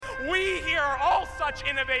We here are all such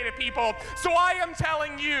innovative people. So I am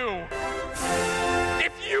telling you,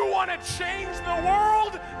 if you want to change the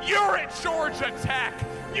world, you're at Georgia Tech.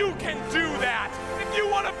 You can do that. If you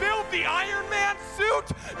want to build the Iron Man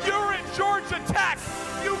suit, you're at Georgia Tech.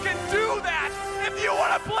 You can do that. If you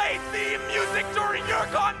want to play theme music during your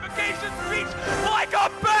convocation speech like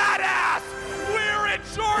a badass, we're at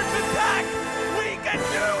Georgia Tech. We can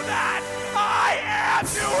do that. I am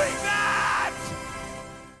doing that.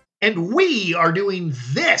 And we are doing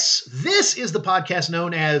this. This is the podcast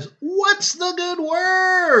known as What's the Good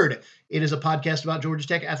Word? It is a podcast about Georgia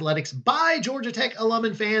Tech athletics by Georgia Tech alum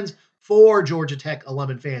and fans for Georgia Tech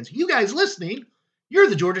alum and fans. You guys listening, you're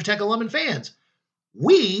the Georgia Tech alum and fans.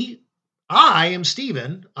 I am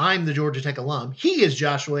Steven. I'm the Georgia Tech alum. He is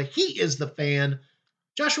Joshua. He is the fan.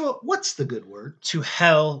 Joshua, what's the good word? To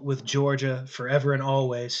hell with Georgia forever and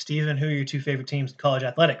always. Steven, who are your two favorite teams in college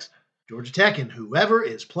athletics? Georgia Tech and whoever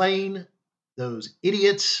is playing those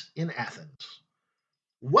idiots in Athens.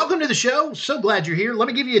 Welcome to the show. So glad you're here. Let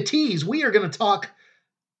me give you a tease. We're going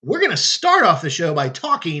to start off the show by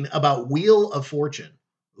talking about Wheel of Fortune.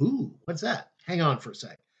 Ooh, what's that? Hang on for a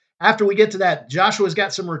sec. After we get to that, Joshua's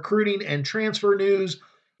got some recruiting and transfer news.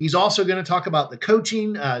 He's also going to talk about the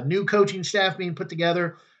coaching, new coaching staff being put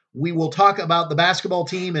together. We will talk about the basketball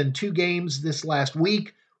team and 2 games this last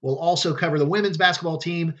week. We'll also cover the women's basketball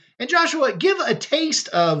team. And Joshua, give a taste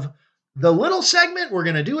of the little segment we're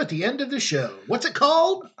going to do at the end of the show. What's it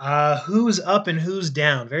called? Who's up and who's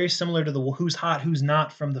down. Very similar to the who's hot, who's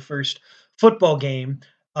not from the first football game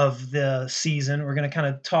of the season. We're going to kind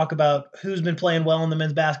of talk about who's been playing well on the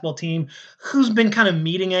men's basketball team, who's been kind of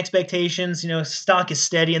meeting expectations. You know, stock is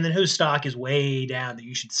steady, and then whose stock is way down that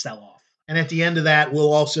you should sell off. And at the end of that,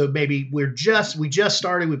 we'll also we just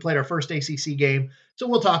started. We played our first ACC game. So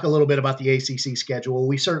we'll talk a little bit about the ACC schedule.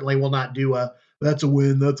 We certainly will not do that's a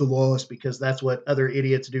win, that's a loss, because that's what other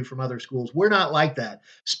idiots do from other schools. We're not like that.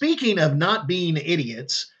 Speaking of not being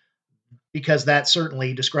idiots, because that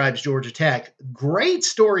certainly describes Georgia Tech, great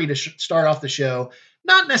story to start off the show.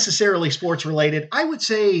 Not necessarily sports related. I would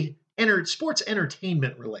say sports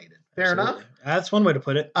entertainment related. Fair Absolutely. enough? That's one way to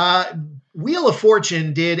put it. Wheel of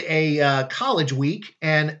Fortune did a college week,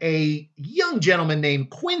 and a young gentleman named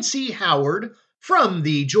Quincy Howard from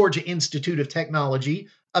the Georgia Institute of Technology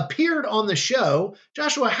appeared on the show.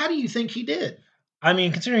 Joshua, how do you think he did? I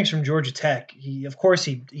mean, considering he's from Georgia Tech, he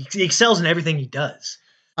excels in everything he does.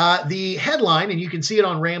 The headline, and you can see it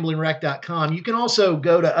on ramblingrec.com. You can also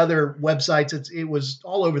go to other websites. It was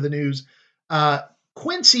all over the news.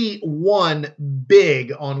 Quincy won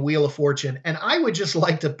big on Wheel of Fortune, and I would just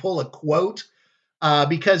like to pull a quote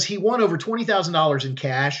because he won over $20,000 in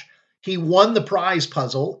cash. He won the prize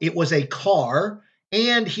puzzle. It was a car,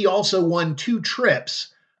 and he also won 2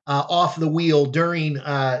 trips off the wheel during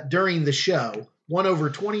the show. Won over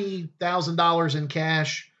 $20,000 in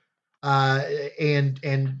cash,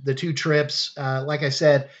 and the 2 trips, like I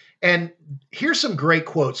said. And here's some great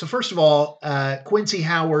quotes. So first of all, Quincy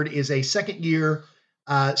Howard is a second-year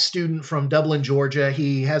student from Dublin, Georgia.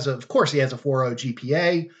 He has a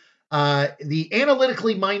 4.0 GPA. The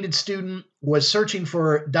analytically minded student was searching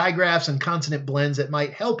for digraphs and consonant blends that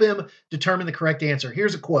might help him determine the correct answer.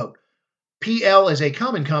 Here's a quote. PL is a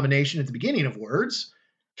common combination at the beginning of words.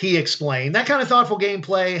 He explained that kind of thoughtful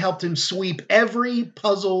gameplay helped him sweep every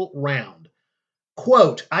puzzle round.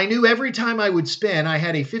 Quote, I knew every time I would spin, I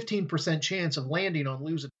had a 15% chance of landing on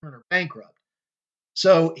lose a turn or bankrupt.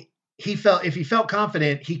 So if he felt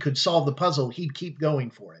confident he could solve the puzzle, he'd keep going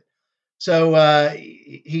for it. So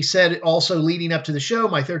he said also leading up to the show,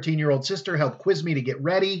 my 13-year-old sister helped quiz me to get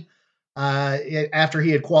ready after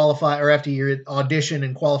he had qualified, or after he had auditioned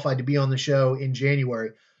and qualified to be on the show in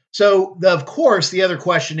January. So, of course, the other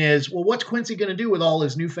question is, well, what's Quincy going to do with all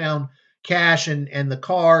his newfound cash and the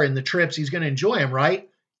car and the trips? He's going to enjoy them, right?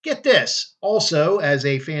 Get this. Also, as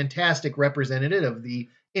a fantastic representative of the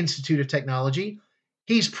Institute of Technology,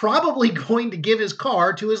 he's probably going to give his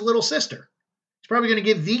car to his little sister. He's probably going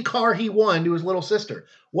to give the car he won to his little sister.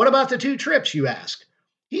 What about the 2 trips, you ask?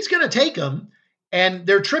 He's going to take them, and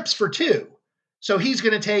they're trips for 2. So he's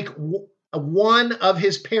going to take one of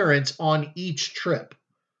his parents on each trip.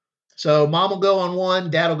 So mom will go on one,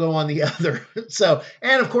 dad will go on the other. So,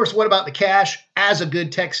 and of course, what about the cash? As a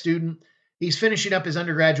good tech student, he's finishing up his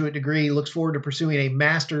undergraduate degree, looks forward to pursuing a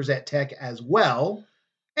master's at Tech as well.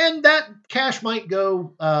 And that cash might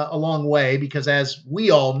go a long way because, as we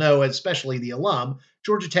all know, especially the alum,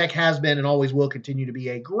 Georgia Tech has been and always will continue to be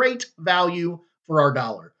a great value for our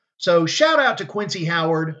dollar. So shout out to Quincy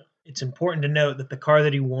Howard. It's important to note that the car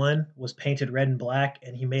that he won was painted red and black,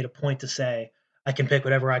 and he made a point to say, I can pick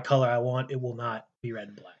whatever color I want. It will not be red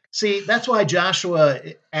and black. See, that's why Joshua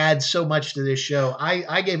adds so much to this show.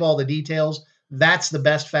 I gave all the details. That's the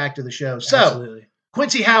best fact of the show. So, Absolutely.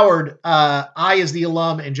 Quincy Howard, I as the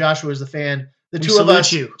alum and Joshua as the fan, the We two of us,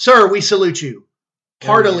 salute you. sir, we salute you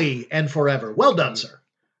Hell heartily and forever. Well done, sir.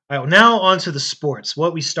 All right, well, now on to the sports,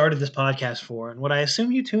 what we started this podcast for, and what I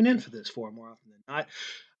assume you tune in for this for more often than not.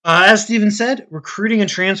 As Steven said, recruiting and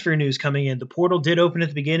transfer news coming in. The portal did open at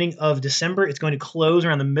the beginning of December. It's going to close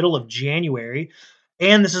around the middle of January.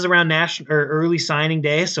 And this is around national or early signing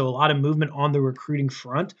day, so a lot of movement on the recruiting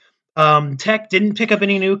front. Tech didn't pick up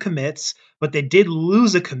any new commits, but they did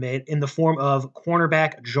lose a commit in the form of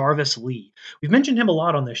cornerback Jarvis Lee. We've mentioned him a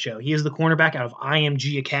lot on this show. He is the cornerback out of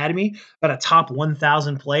IMG Academy, about a top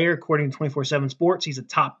 1,000 player according to 24/7 Sports. He's a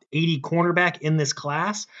top 80 cornerback in this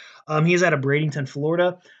class. He is out of Bradenton,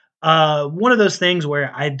 Florida. One of those things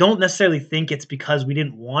where I don't necessarily think it's because we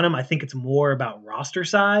didn't want him. I think it's more about roster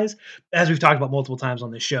size. As we've talked about multiple times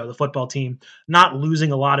on this show, the football team not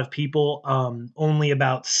losing a lot of people, only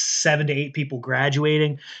about 7 to 8 people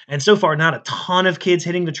graduating. And so far, not a ton of kids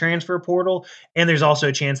hitting the transfer portal. And there's also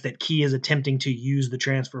a chance that Key is attempting to use the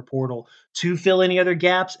transfer portal to fill any other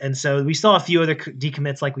gaps. And so we saw a few other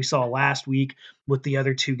decommits like we saw last week with the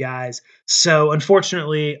other 2 guys. So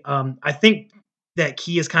unfortunately, I think that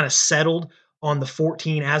Key is kind of settled on the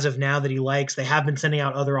 14 as of now that he likes. They have been sending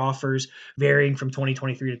out other offers varying from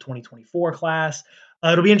 2023 to 2024 class.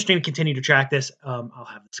 It'll be interesting to continue to track this. I'll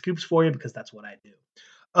have the scoops for you because that's what I do.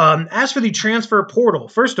 As for the transfer portal,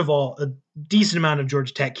 first of all, a decent amount of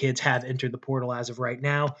Georgia Tech kids have entered the portal as of right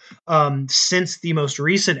now. Since the most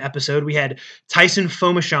recent episode, we had Tyson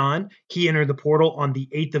Fomashon. He entered the portal on the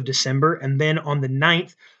 8th of December. And then on the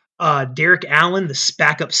 9th, Derek Allen, the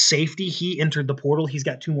backup safety, he entered the portal. He's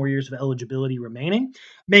got 2 more years of eligibility remaining.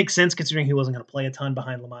 Makes sense considering he wasn't going to play a ton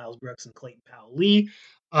behind LaMiles Brooks and Clayton Powell-Lee.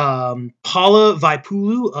 Paula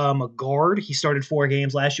Vaipulu, a guard. He started 4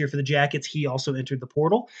 games last year for the Jackets. He also entered the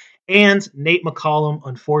portal. And Nate McCollum,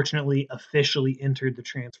 unfortunately, officially entered the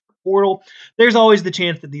transfer portal. There's always the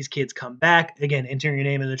chance that these kids come back. Again, entering your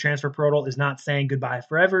name in the transfer portal is not saying goodbye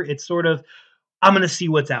forever. It's sort of, I'm going to see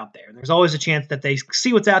what's out there. And there's always a chance that they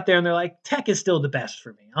see what's out there and they're like, Tech is still the best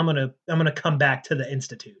for me. I'm going to come back to the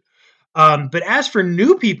Institute. But as for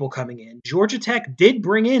new people coming in, Georgia Tech did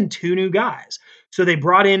bring in 2 new guys. So they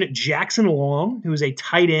brought in Jackson Long, who is a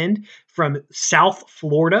tight end from South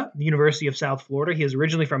Florida, the University of South Florida. He is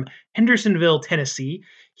originally from Hendersonville, Tennessee.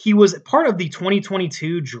 He was part of the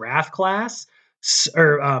 2022 draft class,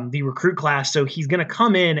 or the recruit class. So he's going to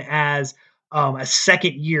come in as a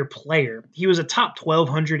second-year player. He was a top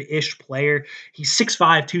 1,200-ish player. He's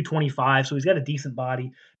 6'5", 225, so he's got a decent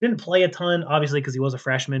body. Didn't play a ton, obviously, because he was a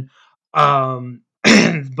freshman.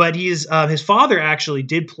 But his father actually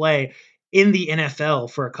did play in the NFL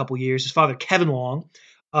for a couple years. His father, Kevin Long,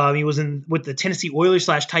 he was with the Tennessee Oilers /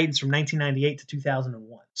 Titans from 1998 to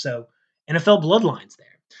 2001. So NFL bloodlines there.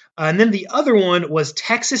 And then the other one was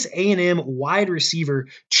Texas A&M wide receiver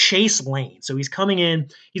Chase Lane. So he's coming in.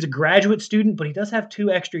 He's a graduate student, but he does have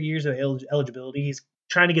 2 extra years of eligibility. He's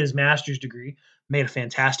trying to get his master's degree. Made a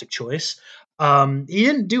fantastic choice. He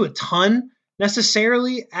didn't do a ton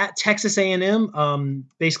necessarily at Texas A&M.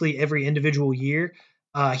 Basically every individual year.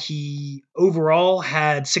 He overall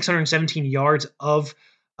had 617 yards of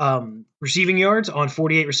receiving yards on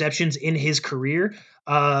 48 receptions in his career.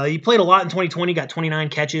 He played a lot in 2020, got 29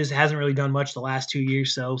 catches, hasn't really done much the last 2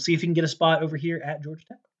 years. So see if he can get a spot over here at Georgia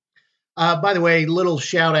Tech. By the way, little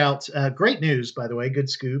shout out, great news, by the way, good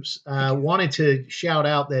scoops. Wanted to shout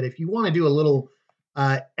out that if you want to do a little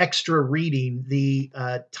extra reading, the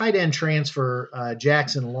tight end transfer,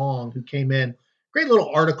 Jackson Long, who came in, great little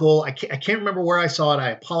article. I can't remember where I saw it. I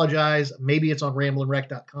apologize. Maybe it's on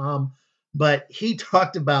ramblinrec.com. But he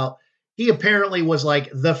talked about, he apparently was like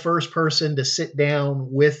the first person to sit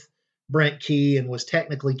down with Brent Key and was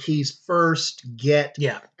technically Key's first get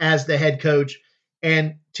as the head coach.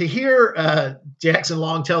 And to hear Jackson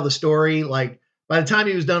Long tell the story, like by the time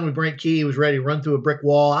he was done with Brent Key, he was ready to run through a brick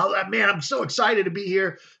wall. I'm so excited to be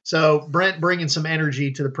here. So Brent bringing some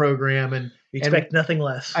energy to the program. And we expect nothing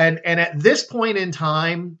less. And at this point in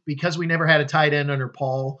time, because we never had a tight end under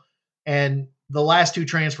Paul, and the last 2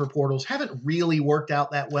 transfer portals haven't really worked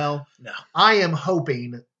out that well. No. I am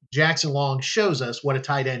hoping Jackson Long shows us what a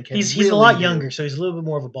tight end can He's really a lot do. younger, so he's a little bit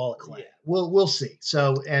more of a ball of clay. Yeah, we'll see.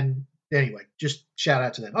 So, and anyway, just shout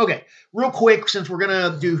out to them. Okay, real quick, since we're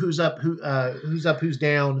gonna do who's up, who's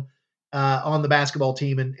down on the basketball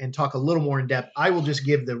team, and talk a little more in depth, I will just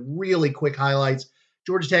give the really quick highlights.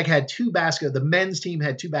 Georgia Tech had the men's team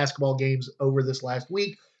had 2 basketball games over this last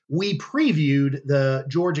week. we previewed the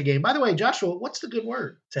Georgia game. By the way, Joshua, what's the good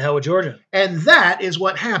word? To hell with Georgia. And that is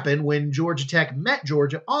what happened when Georgia Tech met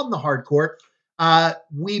Georgia on the hard court.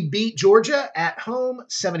 We beat Georgia at home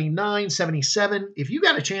 79-77. If you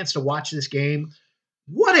got a chance to watch this game,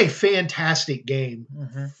 what a fantastic game.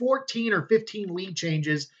 14 or 15 lead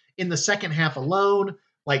changes in the second half alone,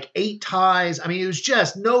 like 8 ties. I mean, it was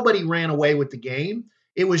just nobody ran away with the game.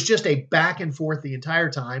 It was just a back and forth the entire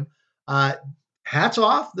time. Hats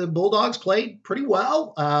off. The Bulldogs played pretty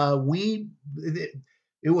well.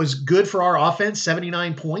 It was good for our offense.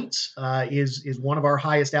 79 points is one of our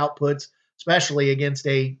highest outputs, especially against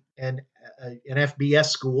an FBS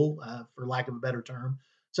school, for lack of a better term.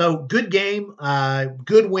 So good game,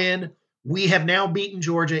 good win. We have now beaten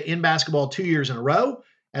Georgia in basketball 2 years in a row.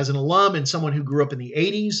 As an alum and someone who grew up in the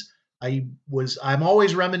 80s, I'm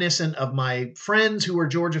always reminiscent of my friends who were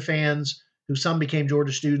Georgia fans, who some became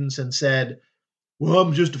Georgia students, and said, well,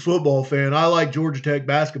 I'm just a football fan. I like Georgia Tech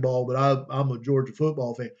basketball, but I'm a Georgia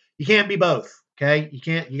football fan. You can't be both. Okay.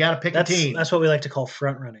 You got to pick a team. That's what we like to call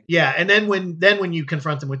front running. Yeah. And then when you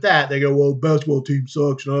confront them with that, they go, well, basketball team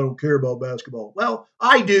sucks and I don't care about basketball. Well,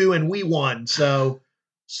 I do. And we won. So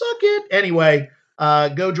suck it. Anyway,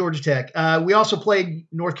 go Georgia Tech. We also played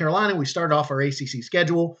North Carolina. We started off our ACC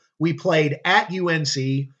schedule. We played at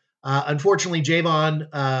UNC. Unfortunately,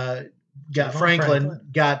 Javon Franklin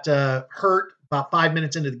got hurt about 5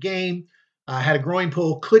 minutes into the game, had a groin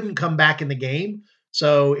pull, couldn't come back in the game.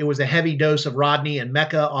 So it was a heavy dose of Rodney and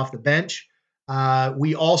Mecca off the bench.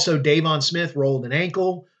 We also, Davon Smith rolled an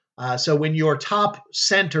ankle. So when your top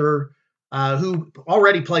center, who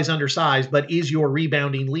already plays undersized, but is your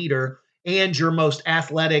rebounding leader, and your most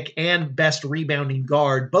athletic and best rebounding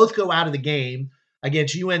guard both go out of the game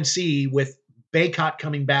against UNC with Baycott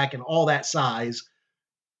coming back and all that size,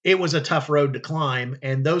 it was a tough road to climb.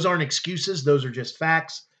 And those aren't excuses. Those are just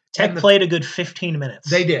facts. Tech played a good 15 minutes.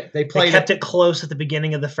 They did. They kept it close at the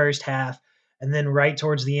beginning of the first half. And then right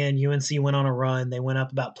towards the end, UNC went on a run. They went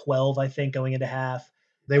up about 12, I think, going into half.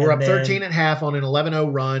 They were up 13 at half on an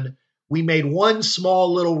 11-0 run. We made one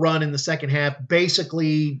small little run in the second half,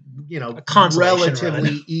 basically,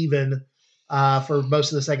 relatively even for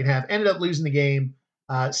most of the second half. Ended up losing the game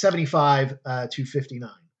 75-59.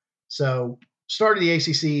 So started the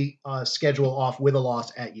ACC schedule off with a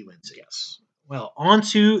loss at UNC. Yes. Well, on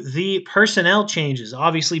to the personnel changes.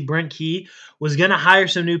 Obviously, Brent Key was going to hire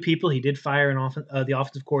some new people. He did fire the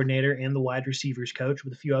offensive coordinator and the wide receivers coach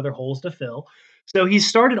with a few other holes to fill. So he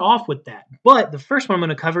started off with that. But the first one I'm going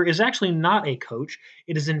to cover is actually not a coach.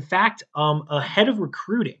 It is, in fact, a head of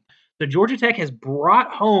recruiting. So Georgia Tech has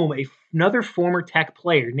brought home another former Tech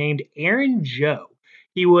player named Aaron Joe.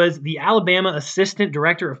 He was the Alabama Assistant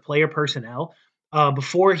Director of Player Personnel.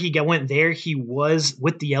 Before he went there, he was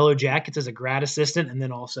with the Yellow Jackets as a grad assistant and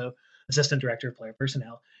then also Assistant Director of Player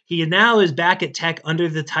Personnel. He now is back at Tech under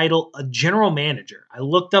the title of General Manager. I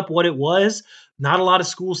looked up what it was. Not a lot of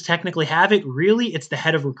schools technically have it. Really, it's the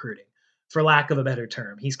head of recruiting, for lack of a better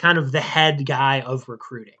term. He's kind of the head guy of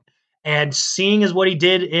recruiting. And seeing as what he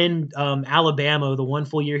did in Alabama, the one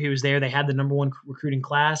full year he was there, they had the number one recruiting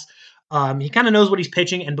class. He kind of knows what he's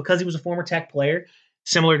pitching. And because he was a former Tech player,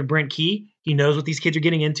 similar to Brent Key, he knows what these kids are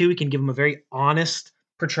getting into. He can give them a very honest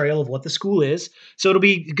portrayal of what the school is. So it'll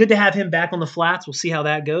be good to have him back on the flats. We'll see how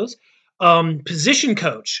that goes. Position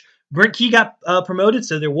coach. Brent Key got promoted,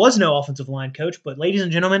 so there was no offensive line coach. But ladies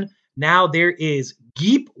and gentlemen, now there is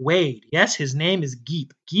Geep Wade. Yes, his name is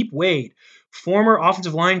Geep. Geep Wade, former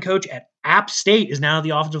offensive line coach at App State, is now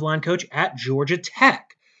the offensive line coach at Georgia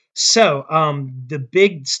Tech. So the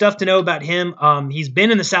big stuff to know about him, he's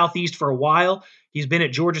been in the Southeast for a while. He's been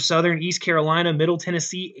at Georgia Southern, East Carolina, Middle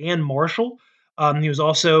Tennessee, and Marshall. He was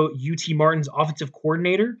also UT Martin's offensive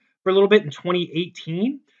coordinator for a little bit in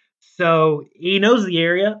 2018. So he knows the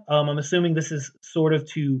area. I'm assuming this is sort of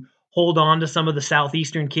to hold on to some of the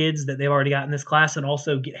Southeastern kids that they've already got in this class and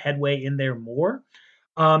also get headway in there more.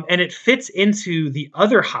 And it fits into the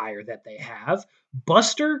other hire that they have,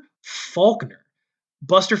 Buster Faulkner.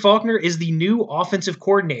 Buster Faulkner is the new offensive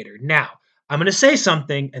coordinator. Now, I'm going to say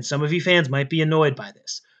something, and some of you fans might be annoyed by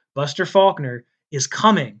this. Buster Faulkner is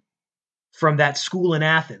coming from that school in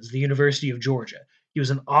Athens, the University of Georgia. He was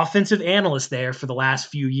an offensive analyst there for the last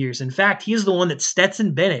few years. In fact, he is the one that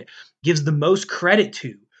Stetson Bennett gives the most credit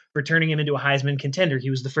to for turning him into a Heisman contender. He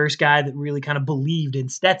was the first guy that really kind of believed in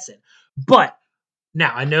Stetson. But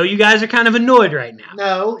now, I know you guys are kind of annoyed right now.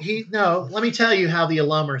 No. Let me tell you how the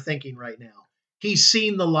alum are thinking right now. He's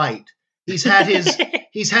seen the light. He's had his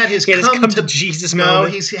come to Jesus moment. No,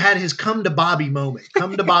 he's had his come to Bobby moment,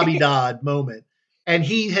 come to Bobby Dodd moment. And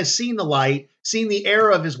he has seen the light, seen the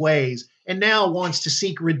error of his ways, and now wants to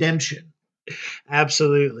seek redemption.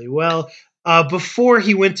 Absolutely. Well, before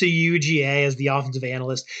he went to UGA as the offensive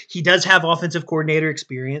analyst, he does have offensive coordinator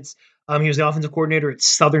experience. He was the offensive coordinator at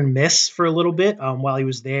Southern Miss for a little bit while he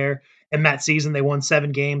was there. And that season, they won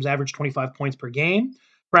 7 games, averaged 25 points per game.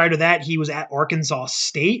 Prior to that, he was at Arkansas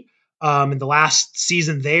State. In the last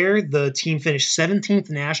season there, the team finished 17th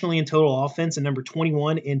nationally in total offense and number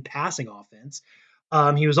 21 in passing offense.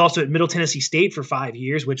 He was also at Middle Tennessee State for 5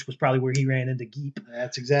 years, which was probably where he ran into Geep.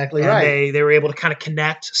 That's exactly right. They were able to kind of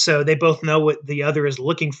connect, so they both know what the other is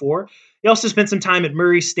looking for. He also spent some time at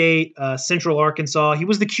Murray State, Central Arkansas. He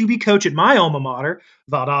was the QB coach at my alma mater,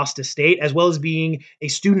 Valdosta State, as well as being a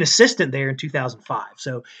student assistant there in 2005.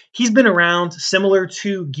 So he's been around, similar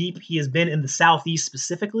to Geep. He has been in the Southeast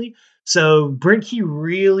specifically. So Brent Key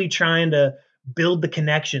really trying to build the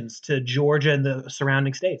connections to Georgia and the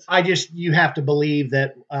surrounding states. You have to believe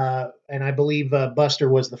that, and I believe Buster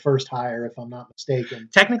was the first hire, if I'm not mistaken.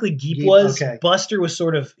 Technically, Geep was. Okay. Buster was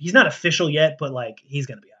sort of, he's not official yet, but like he's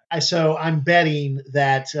going to be. So I'm betting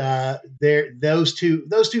that those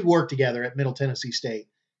two worked together at Middle Tennessee State,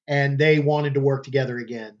 and they wanted to work together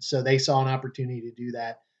again. So they saw an opportunity to do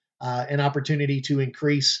that, an opportunity to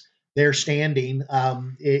increase their standing.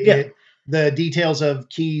 The details of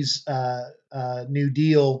Key's new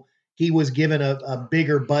deal, he was given a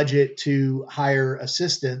bigger budget to hire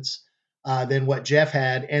assistants than what Jeff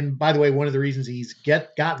had. And by the way, one of the reasons he's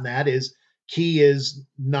gotten that is Key is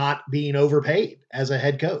not being overpaid as a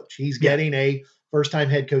head coach. He's getting a first-time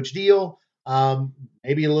head coach deal,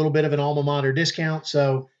 maybe a little bit of an alma mater discount.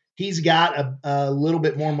 So he's got a little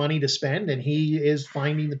bit more money to spend, and he is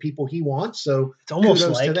finding the people he wants. So it's almost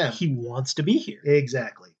like he wants to be here.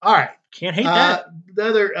 Exactly. All right. Can't hate that. The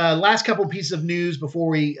other last couple pieces of news before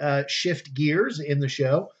we shift gears in the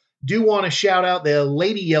show. Do want to shout out the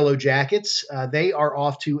Lady Yellow Jackets. They are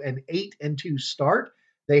off to an 8-2 start.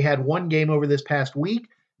 They had one game over this past week.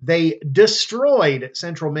 They destroyed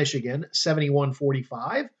Central Michigan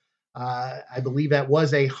 71-45. I believe that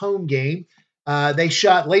was a home game.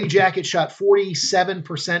 Lady Jackets shot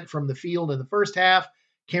 47% from the field in the first half.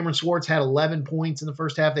 Cameron Swartz had 11 points in the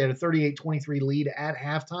first half. They had a 38-23 lead at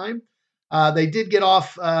halftime. They did get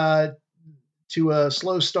off to a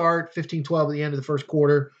slow start, 15-12 at the end of the first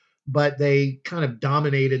quarter, but they kind of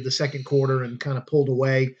dominated the second quarter and kind of pulled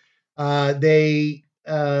away. They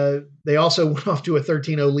also went off to a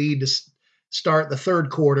 13-0 lead to start the third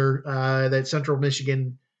quarter. That Central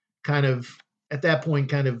Michigan kind of, at that point,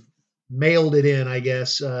 kind of mailed it in, I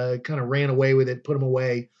guess, kind of ran away with it, put them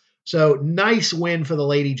away. So nice win for the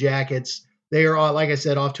Lady Jackets. They are, like I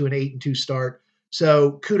said, off to an 8-2 start.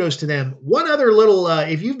 So kudos to them. One other little,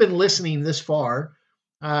 if you've been listening this far,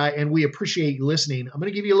 and we appreciate you listening, I'm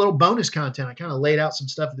going to give you a little bonus content. I kind of laid out some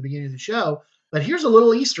stuff at the beginning of the show, but here's a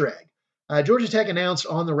little Easter egg. Georgia Tech announced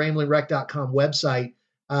on the RamblingWreck.com website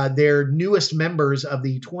their newest members of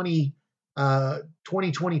the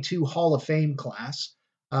 2022 Hall of Fame class.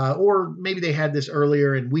 Or maybe they had this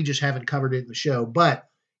earlier and we just haven't covered it in the show. But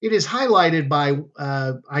it is highlighted by,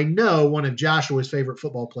 I know, one of Joshua's favorite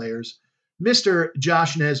football players, Mr.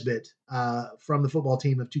 Josh Nesbitt from the football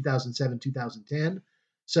team of 2007-2010.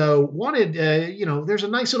 So wanted, there's a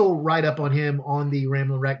nice little write-up on him on the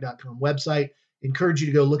RamblingWreck.com website. Encourage you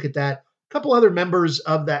to go look at that. A couple other members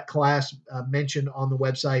of that class mentioned on the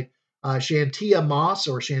website. Shantia Moss,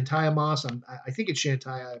 or Shantaya Moss. I think it's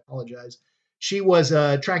Shantaya. I apologize. She was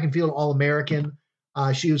a track and field All-American.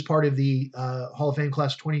 She was part of the Hall of Fame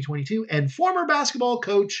class of 2022. And former basketball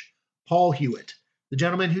coach Paul Hewitt, the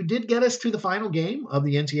gentleman who did get us to the final game of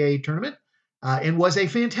the NCAA tournament and was a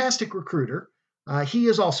fantastic recruiter. He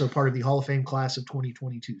is also part of the Hall of Fame class of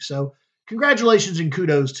 2022. So congratulations and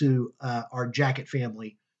kudos to our Jacket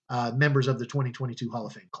family, members of the 2022 Hall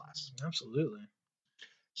of Fame class. Absolutely.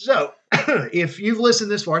 So if you've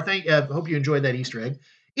listened this far, hope you enjoyed that Easter egg.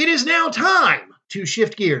 It is now time to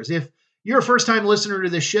shift gears. If you're a first-time listener to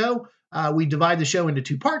this show, we divide the show into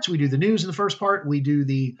two parts. We do the news in the first part. We do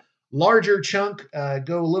the larger chunk,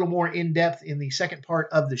 go a little more in-depth in the second part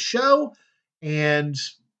of the show. And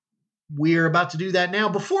we're about to do that now.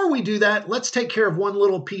 Before we do that, let's take care of one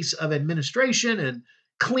little piece of administration and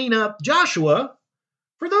clean up. Joshua,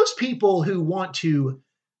 for those people who want to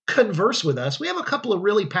converse with us, we have a couple of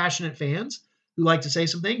really passionate fans who like to say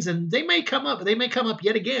some things, and they may come up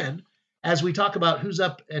yet again as we talk about who's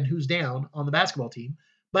up and who's down on the basketball team.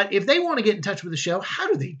 But if they want to get in touch with the show, how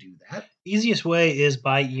do they do that? Easiest way is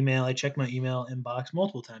by email. I check my email inbox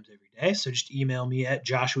multiple times every day. So just email me at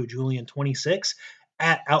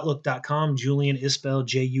joshuajulian26@outlook.com. Julian is spelled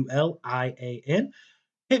Julian.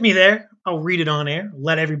 Hit me there. I'll read it on air.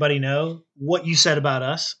 Let everybody know what you said about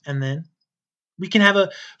us, and then we can have a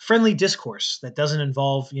friendly discourse that doesn't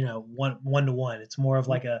involve, one-to-one. It's more of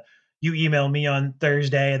like you email me on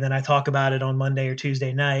Thursday and then I talk about it on Monday or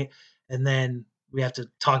Tuesday night, and then we have to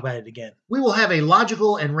talk about it again. We will have a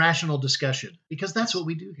logical and rational discussion because that's what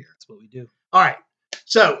we do here. That's what we do. All right.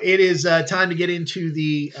 So it is time to get into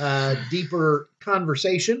the deeper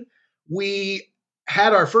conversation. We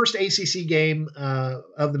had our first ACC game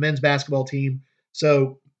of the men's basketball team.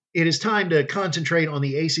 So it is time to concentrate on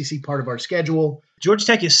the ACC part of our schedule. Georgia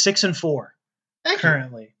Tech is 6-4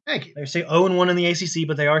 currently. Thank you. They're 0-1 in the ACC,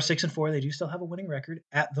 but they are 6-4. They do still have a winning record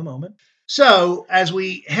at the moment. So as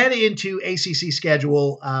we head into ACC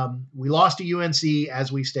schedule, we lost to UNC,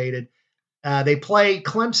 as we stated. They play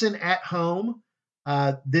Clemson at home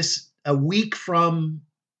a week from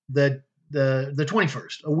the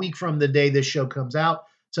 21st, a week from the day this show comes out.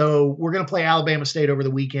 So we're going to play Alabama State over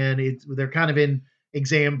the weekend. They're kind of in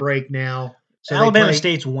exam break now. So Alabama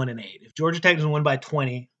State's 1-8. If Georgia Tech doesn't win by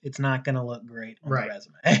 20, it's not going to look great on the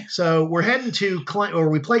resume. So we're heading to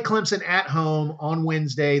we play Clemson at home on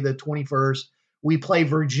Wednesday, the 21st. We play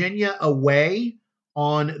Virginia away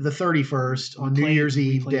on the 31st on New Year's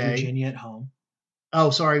Eve day. Virginia at home.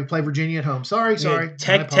 Oh, sorry. We play Virginia at home. Sorry.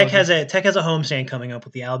 Tech has a homestand coming up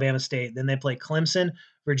with the Alabama State. Then they play Clemson,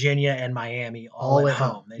 Virginia, and Miami all at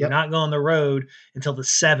home. They do not go on the road until the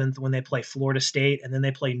 7th when they play Florida State, and then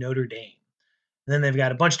they play Notre Dame. And then they've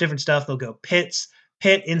got a bunch of different stuff. They'll go Pitt,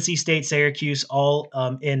 NC State, Syracuse, all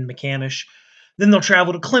in McCamish. Then they'll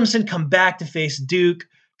travel to Clemson, come back to face Duke,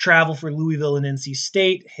 travel for Louisville and NC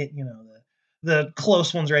State, hit the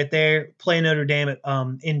close ones right there, play Notre Dame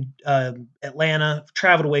in Atlanta,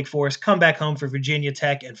 travel to Wake Forest, come back home for Virginia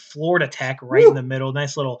Tech and Florida Tech right in the middle.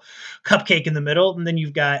 Nice little cupcake in the middle. And then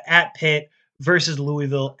you've got at Pitt versus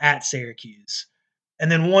Louisville at Syracuse.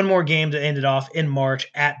 And then one more game to end it off in March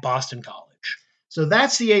at Boston College. So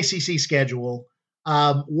that's the ACC schedule.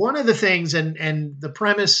 One of the things, and the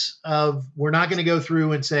premise of we're not going to go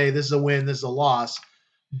through and say this is a win, this is a loss,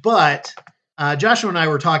 but Joshua and I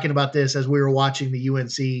were talking about this as we were watching the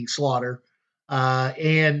UNC slaughter.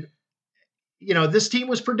 And, this team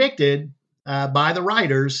was predicted by the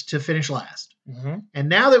writers to finish last. Mm-hmm. And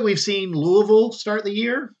now that we've seen Louisville start the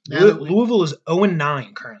year. Louisville is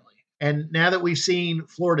 0-9 currently. And now that we've seen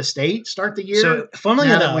Florida State start the year. So, funnily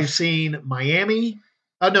enough, that we've seen Miami.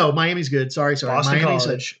 Oh, no, Miami's good. Sorry. Boston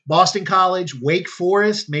College. Boston College, Wake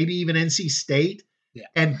Forest, maybe even NC State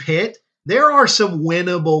and Pitt. There are some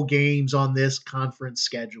winnable games on this conference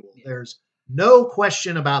schedule. There's no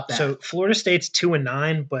question about that. So Florida State's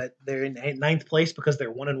 2-9, but they're in 9th place because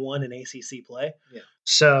they're 1-1 in ACC play. Yeah.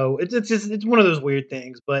 So it's one of those weird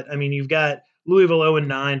things. But I mean, you've got Louisville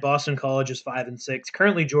 0-9, Boston College is 5-6.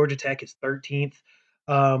 Currently, Georgia Tech is 13th.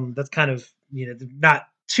 That's kind of not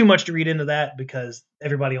too much to read into that because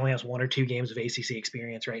everybody only has 1 or 2 games of ACC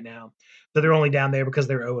experience right now. So they're only down there because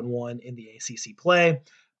they're 0-1 in the ACC play.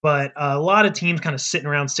 But a lot of teams kind of sitting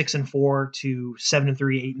around 6-4 to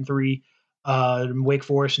 7-3, 8-3. Wake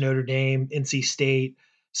Forest, Notre Dame, NC State,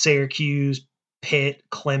 Syracuse, Pitt,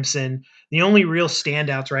 Clemson. The only real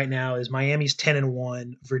standouts right now is Miami's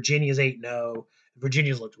 10-1, Virginia's 8-0.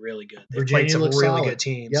 Virginia's looked really good. They've played some really good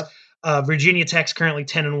teams. Yep. Virginia Tech's currently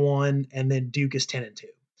 10-1, and then Duke is 10-2.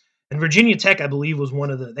 And Virginia Tech, I believe, was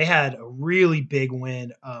they had a really big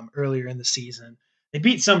win earlier in the season. They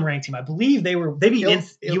beat some ranked team. I believe they beat UNC,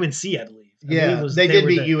 I believe. They did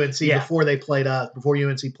beat UNC before they played us, before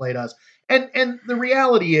UNC played us. And the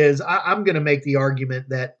reality is, I'm going to make the argument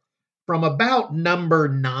that from about number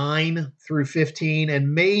 9 through 15,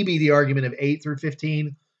 and maybe the argument of 8 through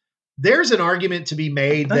 15, there's an argument to be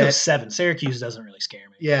made that 7. Syracuse doesn't really scare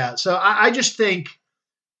me. Yeah. So I just think,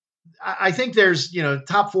 I think there's,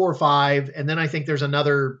 top 4 or 5, and then I think there's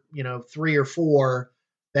another, 3 or 4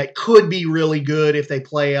 that could be really good if they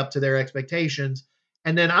play up to their expectations.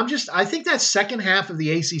 And then I think that second half of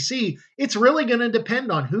the ACC, it's really going to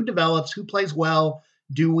depend on who develops, who plays well,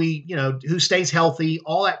 who stays healthy,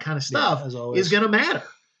 all that kind of stuff is going to matter.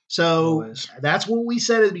 So that's what we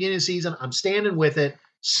said at the beginning of the season. I'm standing with it.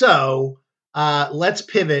 So let's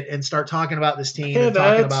pivot and start talking about this team and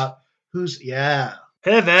talking about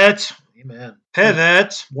Pivot. Amen.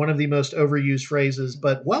 Pivot. One of the most overused phrases,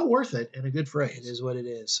 but well worth it and a good phrase. It is what it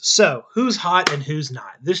is. So who's hot and who's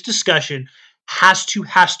not? This discussion has to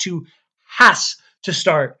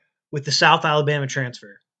start with the South Alabama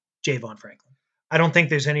transfer, Javon Franklin. I don't think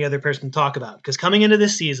there's any other person to talk about because coming into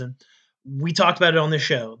this season, we talked about it on the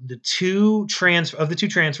show. The two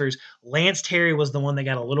transfers, Lance Terry was the one that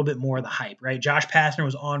got a little bit more of the hype, right? Josh Pastner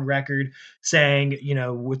was on record saying,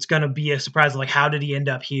 it's going to be a surprise. Like, how did he end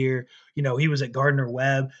up here? He was at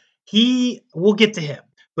Gardner-Webb. We'll get to him.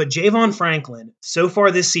 But Javon Franklin, so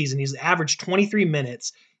far this season, he's averaged 23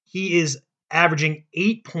 minutes. He is averaging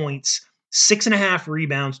 8 points, 6.5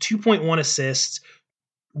 rebounds, 2.1 assists,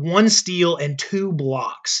 1 steal, and 2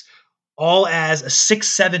 blocks, all as a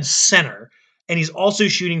 6'7" center. And he's also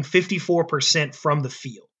shooting 54% from the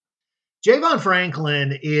field. Javon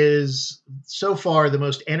Franklin is so far the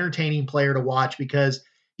most entertaining player to watch because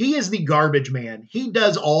he is the garbage man. He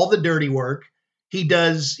does all the dirty work. He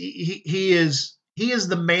is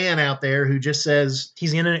the man out there who just says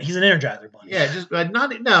he's an Energizer bunny. Yeah, just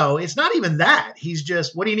it's not even that. He's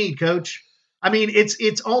just, what do you need, coach? I mean,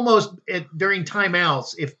 it's almost during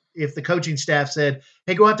timeouts. If the coaching staff said,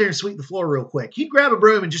 "Hey, go out there and sweep the floor real quick," he'd grab a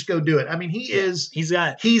broom and just go do it. I mean, he's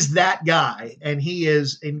that guy, and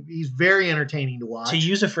he's very entertaining to watch. To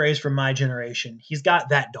use a phrase from my generation, he's got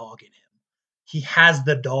that dog in him. He has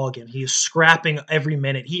the dog in him. He is scrapping every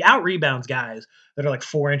minute. He out rebounds guys that are like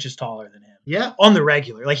 4 inches taller than him. Yeah, on the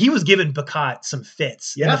regular. Like, he was giving Bacot some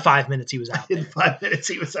fits in the 5 minutes he was out there. In 5 minutes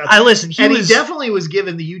he was out there. He definitely was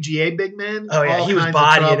giving the UGA big men. Oh yeah, he was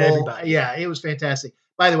bodying everybody. Yeah, it was fantastic.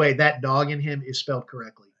 By the way, that dog in him is spelled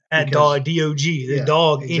correctly. That dog, D-O-G, the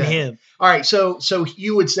dog exactly. In him. All right, so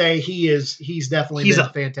you would say he's definitely been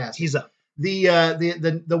fantastic. He's up.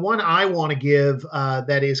 The one I want to give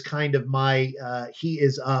that is kind of my he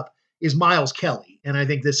is up is Miles Kelly, and I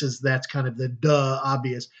think that's kind of the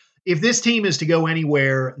obvious. If this team is to go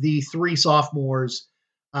anywhere, the 3 sophomores,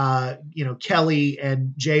 Kelly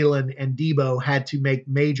and Jalen and Debo, had to make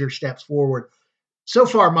major steps forward. So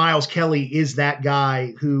far, Miles Kelly is that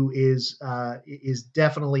guy who is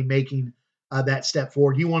definitely making that step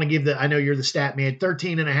forward. You want to give I know you're the stat man,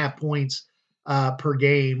 13.5 points per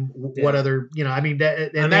game. Yeah. What other,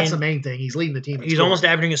 that's the main thing. He's leading the team. He's almost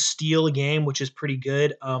averaging a steal a game, which is pretty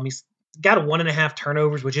good. He's got a 1.5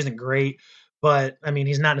 turnovers, which isn't great. But, I mean,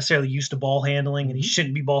 he's not necessarily used to ball handling, and he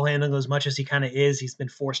shouldn't be ball handling as much as he kind of is. He's been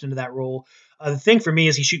forced into that role. The thing for me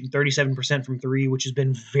is he's shooting 37% from 3, which has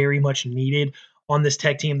been very much needed on this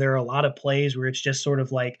Tech team. There are a lot of plays where it's just sort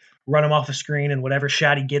of like run him off a screen, and whatever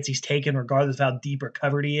shot he gets, he's taken, regardless of how deep or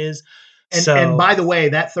covered he is. And by the way,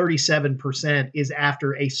 that 37% is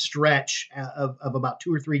after a stretch of about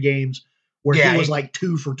 2 or 3 games where he was like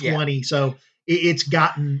 2 for 20. Yeah. So he is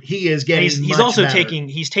getting he's also better.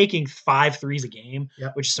 taking 5 threes a game,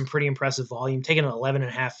 yep. which is some pretty impressive volume, taking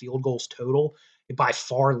 11.5 field goals total, by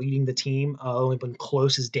far leading the team. Only been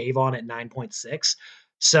close as Davon at 9.6.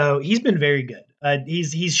 So he's been very good.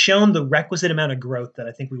 He's shown the requisite amount of growth that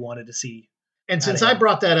I think we wanted to see. And since I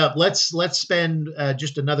brought that up, let's spend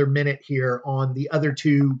just another minute here on the other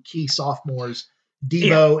 2 key sophomores,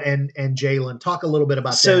 Debo and Jalen. Talk a little bit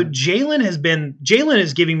about that. So Jalen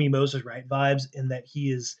is giving me Moses Wright vibes in that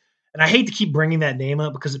he is, and I hate to keep bringing that name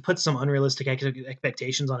up because it puts some unrealistic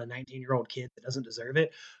expectations on a 19-year-old kid that doesn't deserve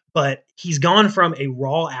it. But he's gone from a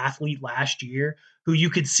raw athlete last year who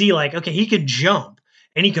you could see like, okay, he can jump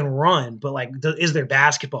and he can run, but like, is there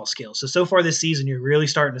basketball skills? So far this season, you're really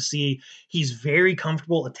starting to see he's very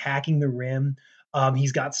comfortable attacking the rim.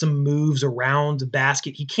 He's got some moves around the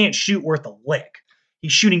basket. He can't shoot worth a lick.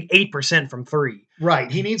 He's shooting 8% from 3.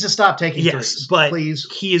 Right. He needs to stop taking threes. But please.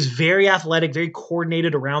 He is very athletic, very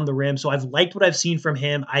coordinated around the rim. So I've liked what I've seen from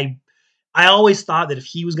him. I always thought that if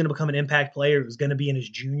he was going to become an impact player, it was going to be in his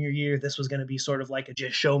junior year. This was going to be sort of like a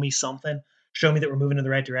just show me something, show me that we're moving in the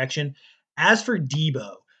right direction. As for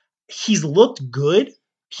Debo, he's looked good.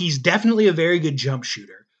 He's definitely a very good jump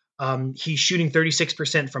shooter. He's shooting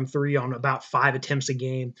 36% from 3 on about 5 attempts a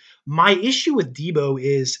game. My issue with Debo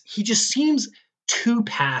is he just seems too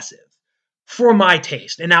passive for my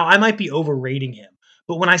taste. And now I might be overrating him,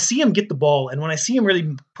 but when I see him get the ball and when I see him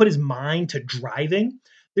really put his mind to driving,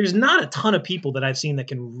 there's not a ton of people that I've seen that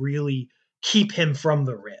can really keep him from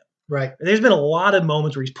the rim. Right. There's been a lot of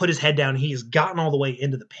moments where he's put his head down and he has gotten all the way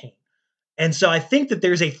into the paint. And so I think that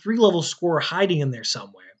there's a 3-level scorer hiding in there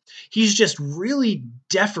somewhere. He's just really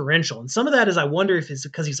deferential. And some of that is, I wonder if it's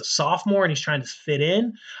because he's a sophomore and he's trying to fit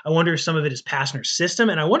in. I wonder if some of it is Pastner's system.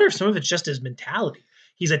 And I wonder if some of it's just his mentality.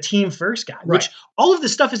 He's a team first guy, which all of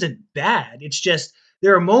this stuff isn't bad. It's just,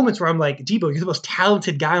 there are moments where I'm like, Debo, you're the most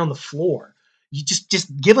talented guy on the floor. You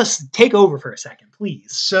just take over for a second,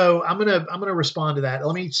 please. So I'm gonna respond to that.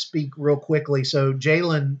 Let me speak real quickly. So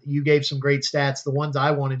Jalen, you gave some great stats. The ones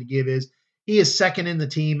I wanted to give is he is second in the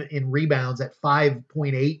team in rebounds at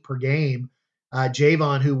 5.8 per game.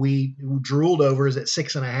 Javon, who drooled over, is at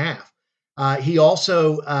 6.5. He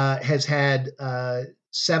also has had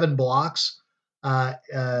 7 blocks.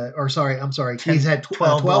 I'm sorry. He's had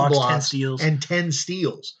 12 blocks 10 steals. and 10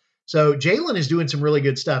 steals. So Jalen is doing some really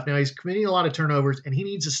good stuff. Now he's committing a lot of turnovers, and he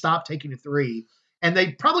needs to stop taking a 3 and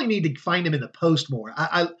they probably need to find him in the post more.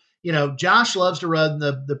 Josh loves to run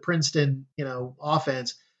the Princeton,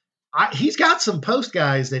 offense. He's got some post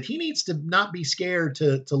guys that he needs to not be scared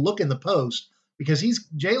to look in the post, because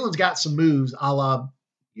Jalen's got some moves, a la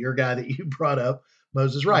your guy that you brought up,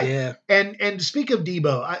 Moses Wright. Yeah. And to speak of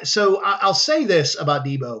Debo, I'll say this about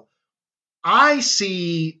Debo. I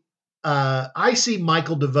see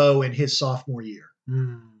Michael DeVoe in his sophomore year.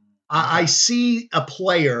 I see a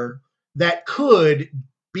player that could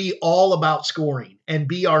be all about scoring and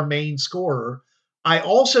be our main scorer. I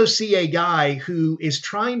also see a guy who is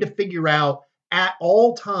trying to figure out at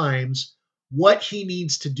all times what he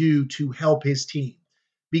needs to do to help his team,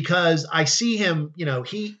 because I see him,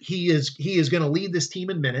 he is going to lead this team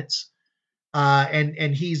in minutes,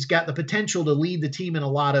 and he's got the potential to lead the team in a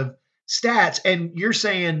lot of stats. And you're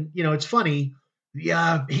saying, it's funny,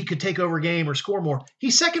 yeah, he could take over a game or score more.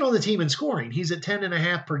 He's second on the team in scoring. He's at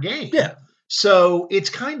 10.5 per game. Yeah. So it's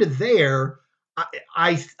kind of there.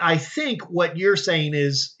 I think what you're saying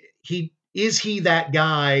is he that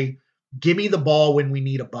guy? Give me the ball when we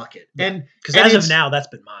need a bucket. And because as of now, that's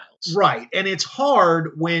been Miles. Right. And it's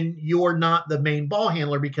hard when you're not the main ball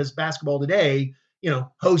handler, because basketball today,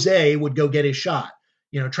 Jose would go get his shot.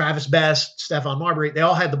 Travis Best, Stephon Marbury, they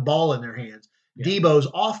all had the ball in their hands. Yeah. Debo's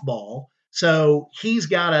off ball. So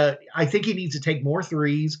I think he needs to take more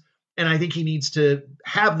threes, and I think he needs to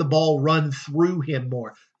have the ball run through him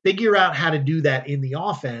more. Figure out how to do that in the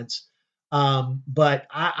offense. But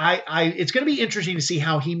it's going to be interesting to see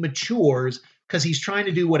how he matures, because he's trying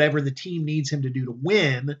to do whatever the team needs him to do to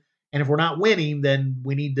win. And if we're not winning, then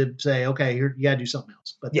we need to say, okay, you got to do something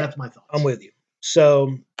else. But that's my thoughts. I'm with you.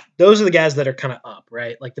 So those are the guys that are kind of up,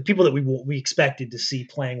 right? Like the people that we expected to see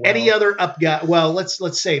playing well. Any other up guy? Well, let's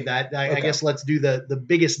save that. I guess let's do the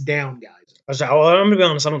biggest down guys. I'm going to be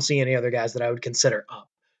honest. I don't see any other guys that I would consider up.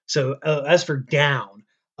 So as for down,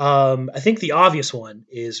 I think the obvious one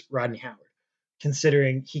is Rodney Howard,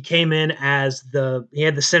 considering he came in he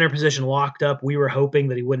had the center position locked up. We were hoping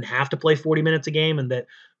that he wouldn't have to play 40 minutes a game and that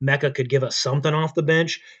Mecca could give us something off the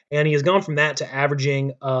bench. And he has gone from that to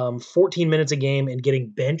averaging 14 minutes a game and getting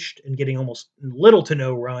benched and getting almost little to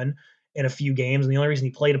no run in a few games. And the only reason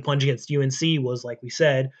he played a punch against UNC was, like we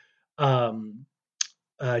said, Javon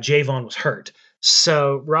was hurt.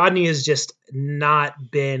 So Rodney has just not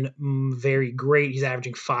been very great. He's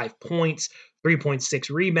averaging 5 points, 3.6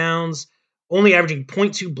 rebounds, only averaging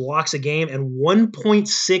 0.2 blocks a game and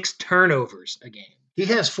 1.6 turnovers a game. He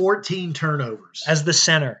has 14 turnovers as the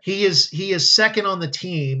center. He is second on the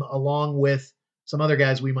team, along with some other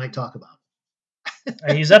guys we might talk about.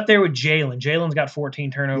 He's up there with Jalen. Jalen's got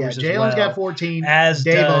 14 turnovers as well. Jalen's got 14. As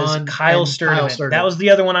Davon does Kyle Sturdivant. That was the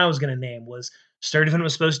other one I was going to name. Was Sturdivant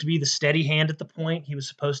was supposed to be the steady hand at the point. He was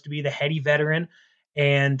supposed to be the heady veteran,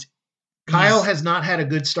 and Kyle has not had a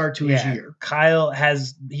good start to his year.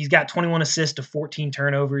 He's got 21 assists to 14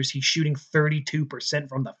 turnovers. He's shooting 32%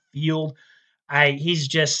 from the field.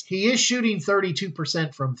 He is shooting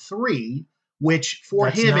 32% from three, which for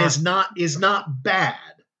him is not bad.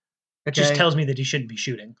 That just tells me that he shouldn't be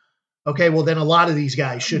shooting. Okay, well then a lot of these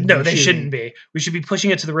guys shouldn't. No, they shouldn't be. We should be pushing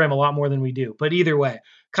it to the rim a lot more than we do. But either way,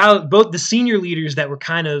 Kyle, both the senior leaders that were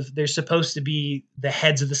they're supposed to be the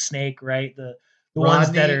heads of the snake, right? The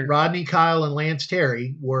ones that are Rodney, Kyle, and Lance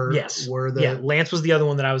Terry were Lance was the other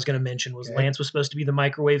one that I was going to mention. Lance was supposed to be the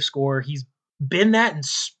microwave scorer. He's been that in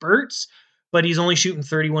spurts, but he's only shooting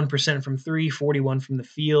 31% from three, 41 from the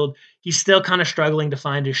field. He's still kind of struggling to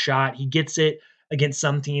find his shot. He gets it against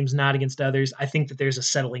some teams, not against others. I think that there's a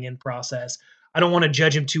settling in process. I don't want to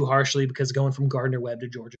judge him too harshly because going from Gardner-Webb to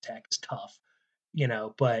Georgia Tech is tough,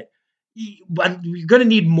 but we're going to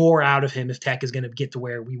need more out of him if Tech is going to get to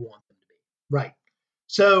where we want them to be. Right.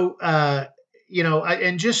 So,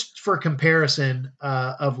 and just for comparison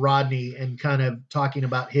of Rodney and kind of talking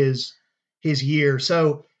about his year.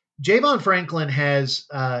 So Javon Franklin has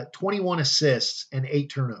 21 assists and 8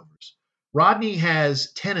 turnovers. Rodney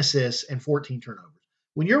has 10 assists and 14 turnovers.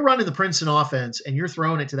 When you're running the Princeton offense and you're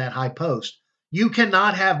throwing it to that high post, you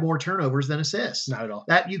cannot have more turnovers than assists. Not at all.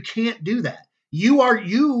 That you can't do that.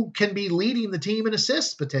 You can be leading the team in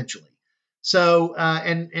assists potentially. So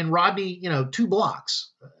and Rodney, 2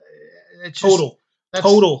 blocks. Total.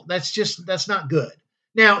 That's not good.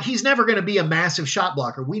 Now he's never going to be a massive shot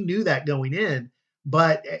blocker. We knew that going in,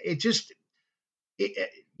 but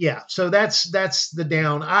so that's the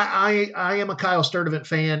down. I am a Kyle Sturdivant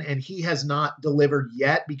fan, and he has not delivered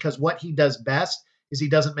yet because what he does best is he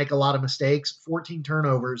doesn't make a lot of mistakes. 14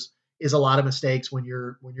 turnovers is a lot of mistakes when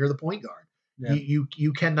you're the point guard. Yeah.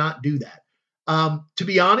 You cannot do that. To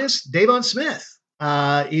be honest, Davon Smith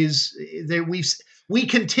is there. we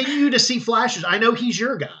continue to see flashes. I know he's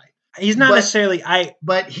your guy. He's not necessarily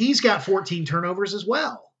but he's got 14 turnovers as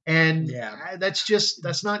well. And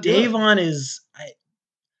that's not good. Davon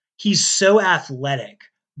he's so athletic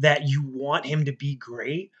that you want him to be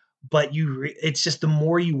great, but it's just the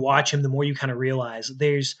more you watch him, the more you kind of realize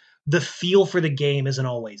the feel for the game isn't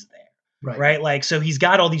always there. Right. Like, so he's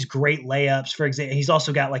got all these great layups, for example. He's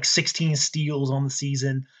also got like 16 steals on the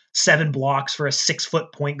season, 7 blocks for a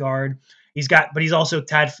 6-foot point guard. But he's also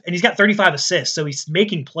tied, and he's got 35 assists. So he's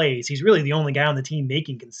making plays. He's really the only guy on the team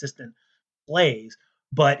making consistent plays,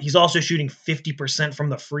 but he's also shooting 50% from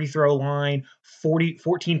the free throw line,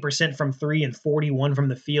 14% from 3 and 41 from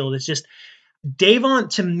the field. It's just Davon,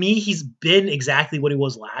 to me, he's been exactly what he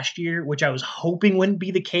was last year, which I was hoping wouldn't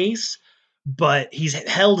be the case, but he's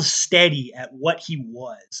held steady at what he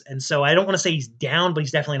was. And so I don't want to say he's down, but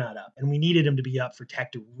he's definitely not up. And we needed him to be up for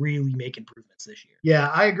Tech to really make improvements this year. Yeah,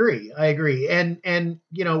 I agree. And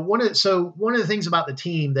you know, one of the things about the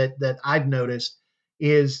team that I've noticed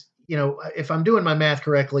is, you know, if I'm doing my math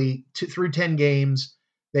correctly, through 10 games,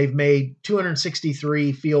 they've made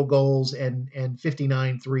 263 field goals and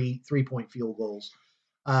 59 three-point field goals.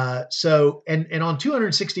 So on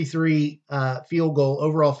 263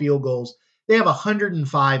 overall field goals, they have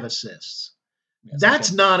 105 assists.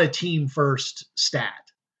 That's not a team first stat.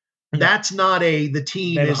 No. That's not the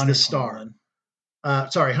team is the star.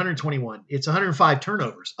 121. It's 105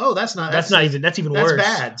 turnovers. Oh, that's even worse.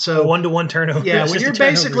 That's bad. So 1-to-1 turnover. Yeah, when you're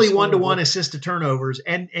basically 1-to-1 assist to turnovers,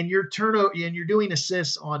 and you're doing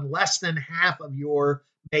assists on less than half of your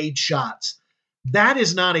made shots. That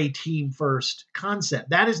is not a team first concept.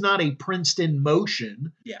 That is not a Princeton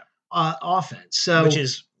motion. Offense. So, which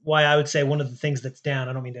is why I would say one of the things that's down.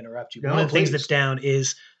 I don't mean to interrupt you. But one of the things that's down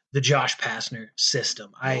is the Josh Pastner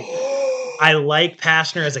system. I like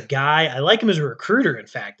Pastner as a guy. I like him as a recruiter, in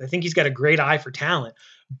fact. I think he's got a great eye for talent.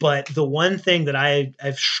 But the one thing that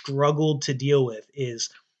I've struggled to deal with is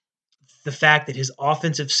the fact that his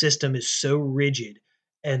offensive system is so rigid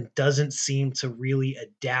and doesn't seem to really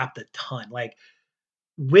adapt a ton. Like,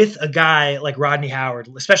 with a guy like Rodney Howard,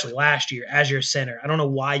 especially last year as your center, I don't know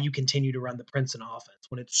why you continue to run the Princeton offense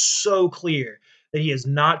when it's so clear that he is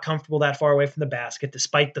not comfortable that far away from the basket,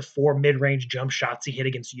 despite the 4 mid-range jump shots he hit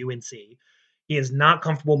against UNC. He is not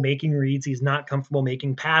comfortable making reads. He's not comfortable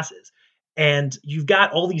making passes. And you've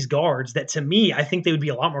got all these guards that, to me, I think they would be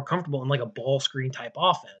a lot more comfortable in like a ball screen type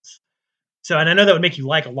offense. So, and I know that would make you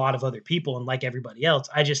like a lot of other people and like everybody else.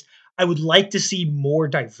 I would like to see more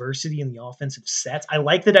diversity in the offensive sets. I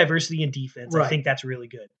like the diversity in defense. Right. I think that's really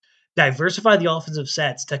good. Diversify the offensive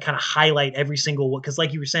sets to kind of highlight every single one. Because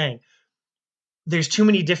like you were saying, there's too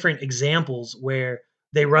many different examples where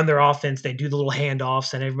they run their offense, they do the little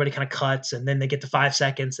handoffs, and everybody kind of cuts, and then they get to 5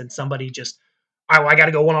 seconds, and somebody just, all right, I got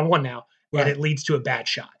to go one-on-one now. Right. And it leads to a bad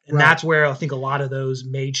shot. And that's where I think a lot of those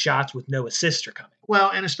made shots with no assists are coming. Well,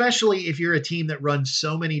 and especially if you're a team that runs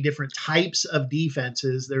so many different types of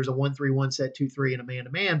defenses, there's a 1-3-1 set, 2-3, and a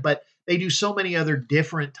man-to-man, but they do so many other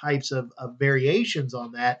different types of variations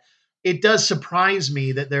on that. It does surprise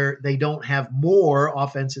me that they don't have more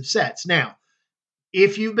offensive sets. Now,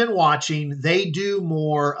 if you've been watching, they do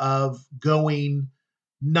more of going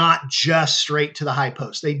not just straight to the high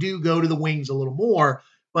post. They do go to the wings a little more.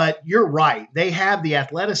 But you're right. They have the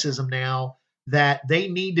athleticism now that they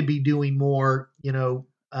need to be doing more,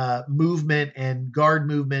 movement and guard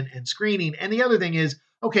movement and screening. And the other thing is,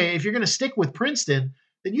 okay, if you're going to stick with Princeton,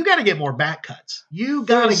 then you got to get more back cuts. You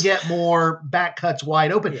got to get more back cuts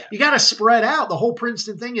wide open. Yeah. You got to spread out. The whole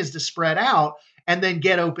Princeton thing is to spread out and then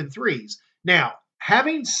get open threes. Now,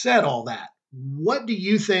 having said all that, what do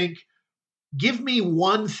you think? Give me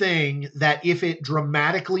one thing that if it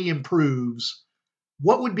dramatically improves,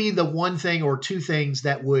 what would be the one thing or two things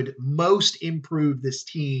that would most improve this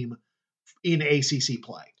team in ACC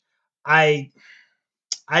play? I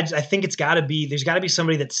think there's got to be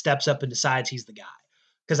somebody that steps up and decides he's the guy.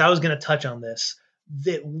 Because I was going to touch on this.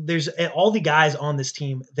 There's all the guys on this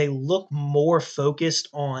team, they look more focused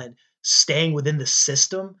on staying within the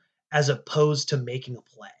system as opposed to making a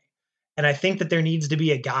play. And I think that there needs to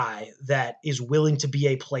be a guy that is willing to be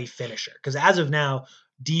a play finisher. Because as of now,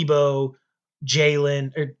 Debo,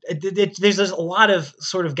 Jalen, there's a lot of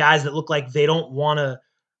sort of guys that look like they don't want to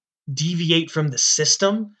deviate from the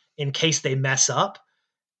system in case they mess up.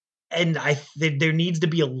 And there needs to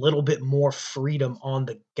be a little bit more freedom on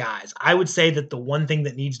the guys. I would say that the one thing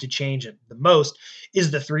that needs to change the most is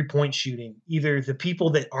the 3-point shooting. Either the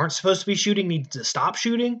people that aren't supposed to be shooting need to stop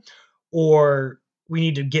shooting, or we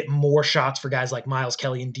need to get more shots for guys like Miles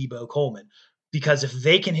Kelly and Debo Coleman. Because if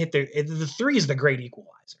they can hit the 3 is the great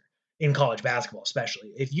equalizer. in college basketball,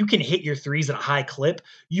 especially. If you can hit your threes at a high clip,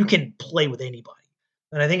 you can play with anybody.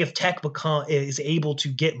 And I think if Tech is able to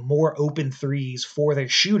get more open threes for their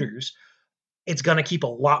shooters, it's going to keep a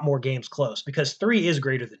lot more games close because 3 is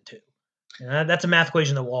greater than 2. And that's a math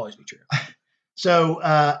equation that will always be true. So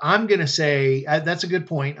I'm going to say that's a good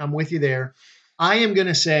point. I'm with you there. I am going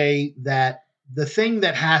to say that the thing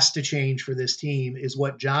that has to change for this team is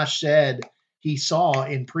what Josh said he saw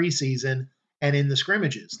in preseason and in the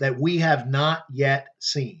scrimmages that we have not yet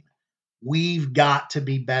seen. We've got to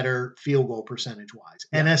be better field goal percentage wise,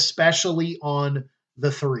 and especially on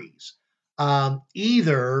the threes. So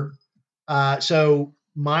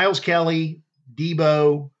Miles Kelly,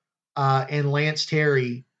 Debo, and Lance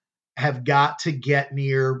Terry have got to get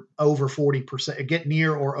near over 40%, get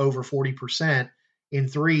near or over 40% in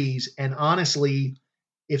threes. And honestly,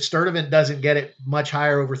 if Sturdivant doesn't get it much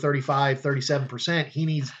higher, over 35, 37%, he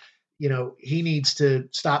needs to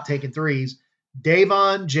stop taking threes.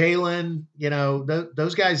 Davon, Jalen,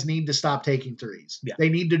 those guys need to stop taking threes. Yeah. They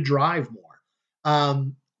need to drive more.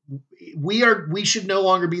 We should no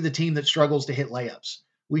longer be the team that struggles to hit layups.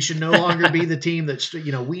 We should no longer be the team that's, we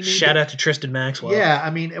need shout out to Tristan Maxwell. Yeah.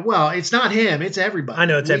 I mean, well, it's not him, it's everybody. I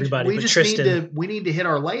know it's everybody. We but just Tristan, we need to hit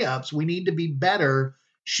our layups. We need to be better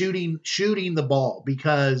shooting the ball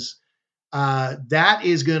because that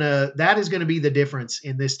is gonna be the difference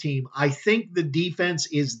in this team. I think the defense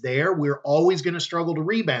is there. We're always going to struggle to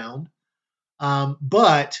rebound,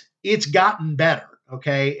 but it's gotten better.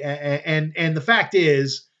 Okay, and the fact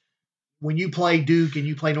is, when you play Duke and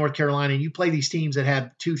you play North Carolina and you play these teams that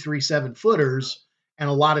have 2, 3, 7-footers and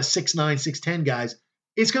a lot of 6'9", 6'10" guys,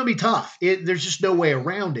 it's going to be tough. There's just no way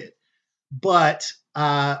around it. But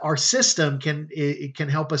our system can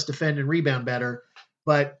help us defend and rebound better.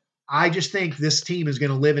 But I just think this team is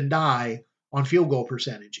going to live and die on field goal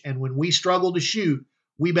percentage. And when we struggle to shoot,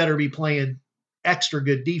 we better be playing extra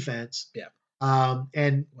good defense. Yeah.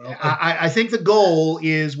 I think the goal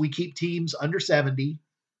is we keep teams under 70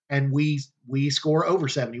 and we score over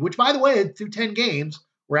 70, which, by the way, through 10 games,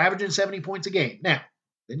 we're averaging 70 points a game. Now,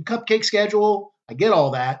 in cupcake schedule, I get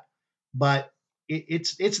all that, but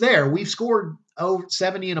it's there. We've scored over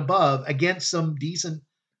 70 and above against some of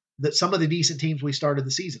the decent teams we started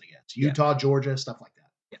the season against. Utah, Georgia, stuff like that.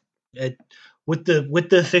 Yeah. With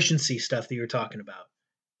the efficiency stuff that you're talking about,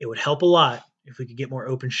 it would help a lot if we could get more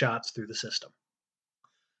open shots through the system.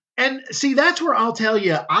 And see, that's where I'll tell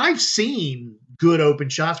you, I've seen good open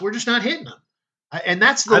shots. We're just not hitting them. And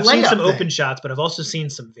that's the layup. I've seen some thing. Open shots, but I've also seen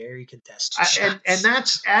some very contested shots. And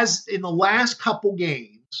that's, as in the last couple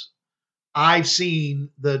games, I've seen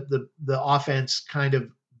the offense kind of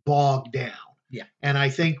bog down. Yeah. And I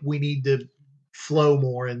think we need to flow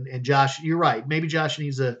more. And Josh, you're right. Maybe Josh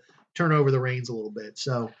needs to turn over the reins a little bit.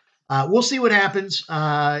 So we'll see what happens.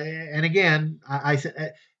 And again,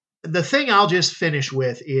 the thing I'll just finish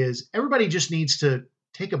with is everybody just needs to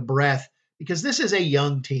take a breath because this is a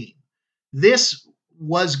young team. This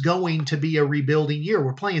was going to be a rebuilding year.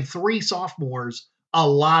 We're playing 3 sophomores a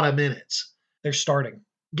lot of minutes. They're starting.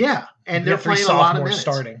 Yeah, and they're playing a lot of minutes.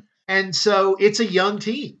 Starting. And so it's a young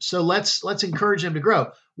team. So let's encourage them to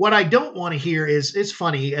grow. What I don't want to hear is, it's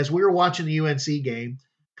funny, as we were watching the UNC game,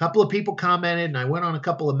 a couple of people commented, and I went on a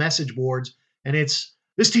couple of message boards, and it's,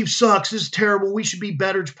 this team sucks. This is terrible. We should be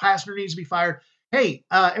better. Pastner needs to be fired. Hey,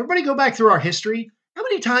 everybody go back through our history. How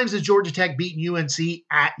many times has Georgia Tech beaten UNC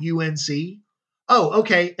at UNC? Oh,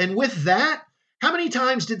 okay. And with that, how many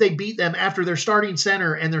times did they beat them after their starting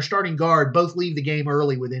center and their starting guard both leave the game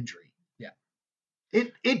early with injury? Yeah.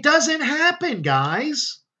 It doesn't happen,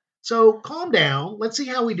 guys. So calm down. Let's see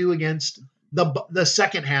how we do against the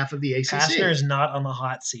second half of the ACC. Pastner is not on the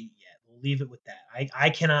hot seat yet. We'll leave it with that.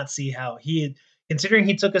 I cannot see how considering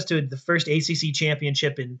he took us to the first ACC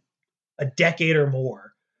championship in a decade or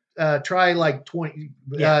more. Try like 20.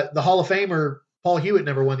 Yeah. The Hall of Famer Paul Hewitt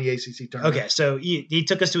never won the ACC tournament. Okay, so he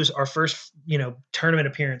took us to our first tournament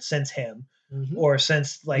appearance since him, or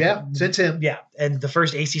since since him. Yeah, and the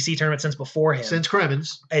first ACC tournament since before him. Since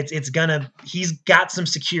Cremens. He's got some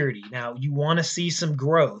security now. You want to see some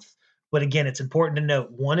growth. But again, it's important to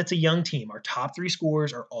note, one, it's a young team. Our top 3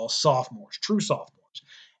 scorers are all sophomores, true sophomores.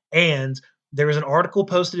 And there was an article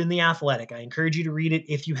posted in The Athletic. I encourage you to read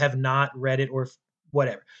it if you have not read it or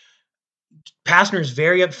whatever. Pastner is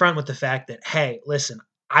very upfront with the fact that, hey, listen,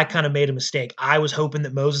 I kind of made a mistake. I was hoping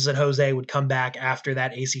that Moses and Jose would come back after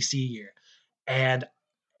that ACC year. And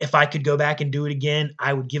if I could go back and do it again,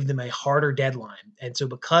 I would give them a harder deadline. And so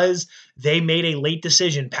because they made a late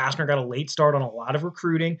decision, Pastner got a late start on a lot of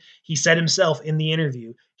recruiting. He said himself in the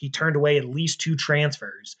interview, he turned away at least 2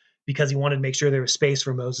 transfers because he wanted to make sure there was space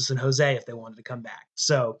for Moses and Jose if they wanted to come back.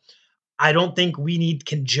 So I don't think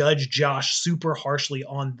can judge Josh super harshly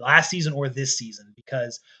on last season or this season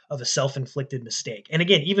because of a self-inflicted mistake. And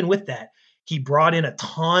again, even with that, he brought in a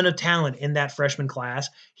ton of talent in that freshman class.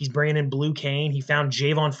 He's bringing in Blue Kane. He found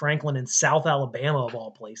Javon Franklin in South Alabama, of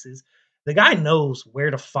all places. The guy knows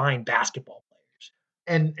where to find basketball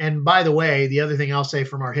players. And by the way, the other thing I'll say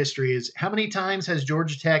from our history is, how many times has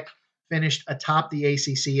Georgia Tech finished atop the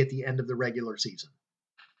ACC at the end of the regular season?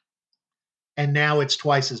 And now it's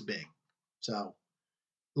twice as big. So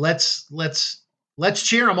let's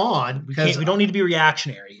cheer them on, because we don't need to be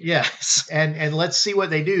reactionary. Yes. And let's see what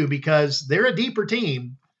they do, because they're a deeper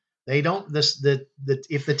team. They don't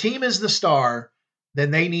if the team is the star,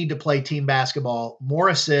 then they need to play team basketball, more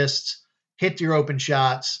assists, hit your open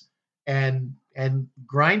shots, and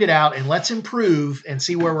grind it out, and let's improve and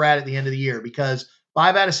see where we're at the end of the year, because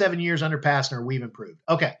 5 out of 7 years under Pastner, we've improved.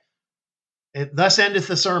 Okay. Thus endeth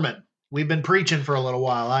the sermon. We've been preaching for a little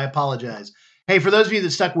while. I apologize. Hey, for those of you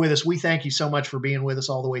that stuck with us, we thank you so much for being with us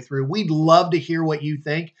all the way through. We'd love to hear what you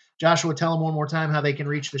think. Joshua, tell them one more time how they can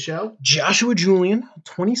reach the show. Joshua Julian,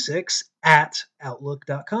 26 at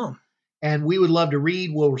outlook.com. And we would love to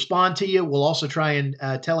read. We'll respond to you. We'll also try and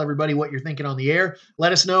tell everybody what you're thinking on the air.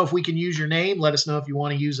 Let us know if we can use your name. Let us know if you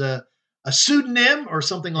want to use a pseudonym or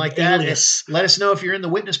something like that. Let us know if you're in the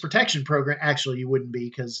witness protection program. Actually, you wouldn't be,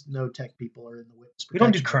 because no tech people are in the witness protection. We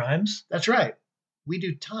don't do crimes. That's right. We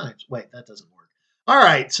do times. Wait, that doesn't work. All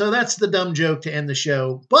right. So that's the dumb joke to end the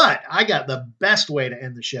show. But I got the best way to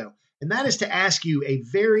end the show. And that is to ask you a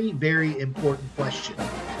very, very important question.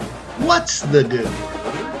 What's the good?